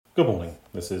Good morning.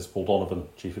 This is Paul Donovan,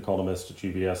 Chief Economist at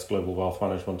UBS Global Wealth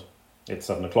Management. It's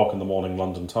 7 o'clock in the morning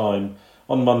London time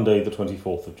on Monday the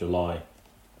 24th of July.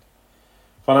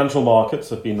 Financial markets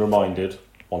have been reminded,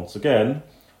 once again,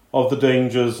 of the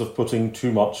dangers of putting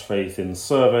too much faith in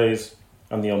surveys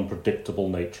and the unpredictable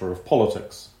nature of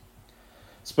politics.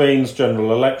 Spain's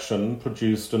general election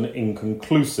produced an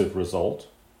inconclusive result,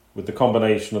 with the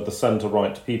combination of the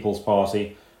centre-right People's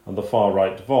Party and the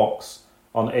far-right Vox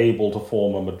unable to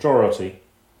form a majority,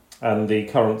 and the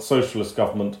current socialist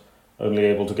government only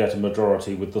able to get a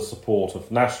majority with the support of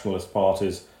nationalist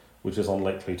parties, which is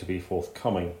unlikely to be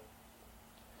forthcoming.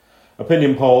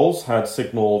 Opinion polls had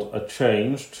signalled a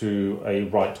change to a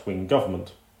right-wing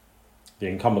government. The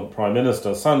incumbent Prime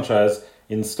Minister Sanchez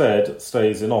instead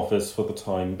stays in office for the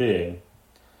time being.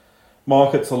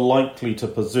 Markets are likely to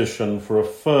position for a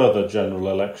further general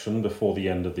election before the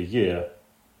end of the year.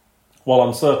 While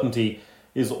uncertainty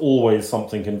is always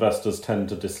something investors tend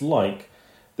to dislike,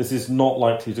 this is not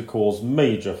likely to cause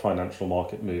major financial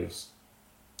market moves.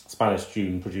 Spanish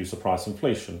June producer price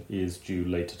inflation is due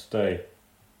later today.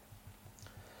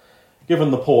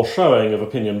 Given the poor showing of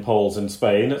opinion polls in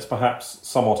Spain, it's perhaps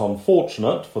somewhat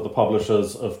unfortunate for the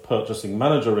publishers of Purchasing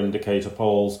Manager Indicator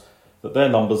polls that their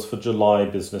numbers for July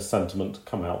business sentiment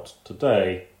come out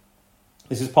today.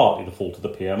 This is partly the fault of the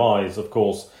PMIs, of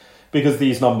course, because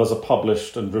these numbers are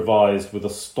published and revised with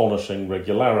astonishing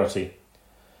regularity.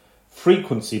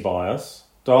 Frequency bias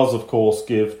does, of course,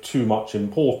 give too much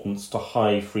importance to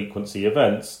high-frequency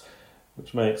events,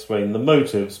 which may explain the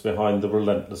motives behind the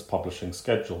relentless publishing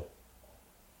schedule.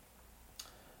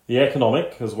 The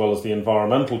economic, as well as the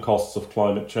environmental costs of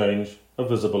climate change, are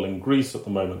visible in Greece at the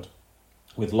moment,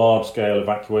 with large-scale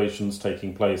evacuations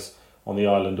taking place on the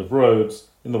island of Rhodes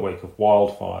in the wake of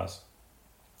wildfires.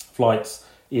 Flights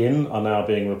in are now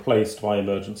being replaced by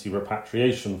emergency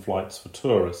repatriation flights for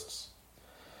tourists.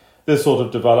 This sort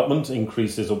of development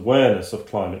increases awareness of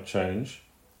climate change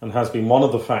and has been one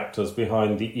of the factors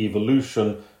behind the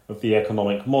evolution of the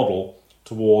economic model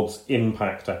towards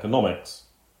impact economics.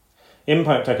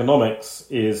 Impact economics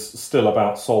is still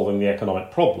about solving the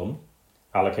economic problem,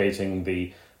 allocating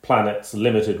the planet's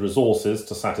limited resources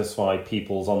to satisfy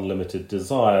people's unlimited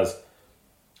desires.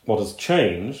 What has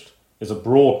changed is a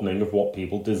broadening of what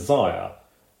people desire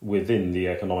within the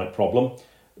economic problem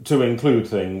to include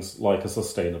things like a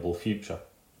sustainable future.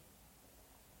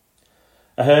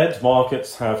 Ahead,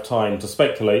 markets have time to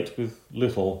speculate with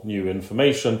little new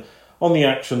information on the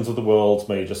actions of the world's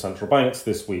major central banks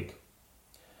this week.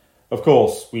 Of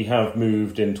course, we have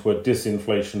moved into a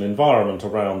disinflation environment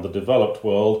around the developed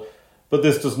world, but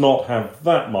this does not have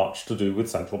that much to do with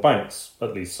central banks,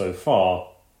 at least so far.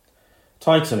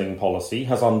 Tightening policy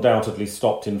has undoubtedly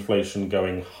stopped inflation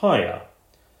going higher,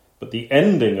 but the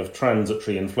ending of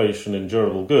transitory inflation in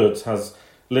durable goods has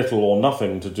little or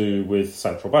nothing to do with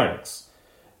central banks.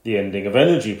 The ending of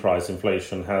energy price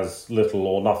inflation has little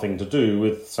or nothing to do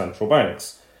with central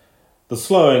banks. The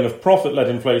slowing of profit-led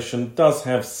inflation does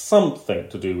have something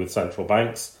to do with central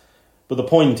banks, but the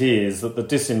point is that the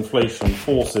disinflation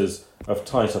forces of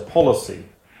tighter policy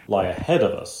lie ahead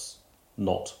of us,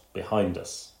 not behind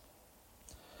us.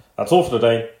 That's all for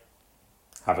today.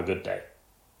 Have a good day.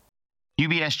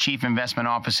 UBS Chief Investment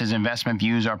Office's investment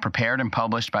views are prepared and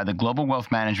published by the global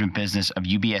wealth management business of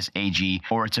UBS AG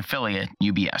or its affiliate,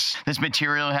 UBS. This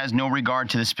material has no regard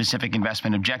to the specific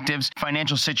investment objectives,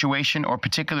 financial situation, or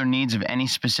particular needs of any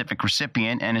specific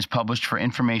recipient and is published for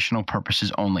informational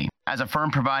purposes only. As a firm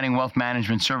providing wealth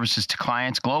management services to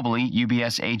clients globally,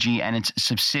 UBS AG and its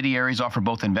subsidiaries offer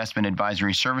both investment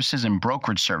advisory services and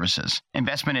brokerage services.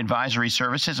 Investment advisory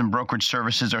services and brokerage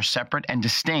services are separate and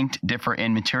distinct, differ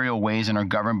in material ways, and are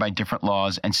governed by different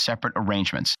laws and separate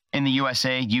arrangements. In the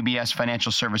USA, UBS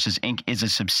Financial Services Inc. is a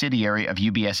subsidiary of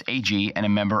UBS AG and a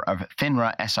member of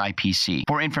FINRA SIPC.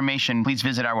 For information, please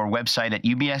visit our website at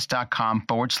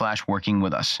ubs.com/working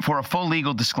with us. For a full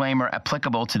legal disclaimer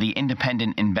applicable to the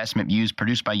independent investment views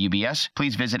produced by UBS,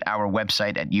 please visit our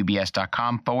website at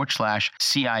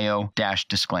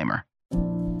ubs.com/CIO-disclaimer.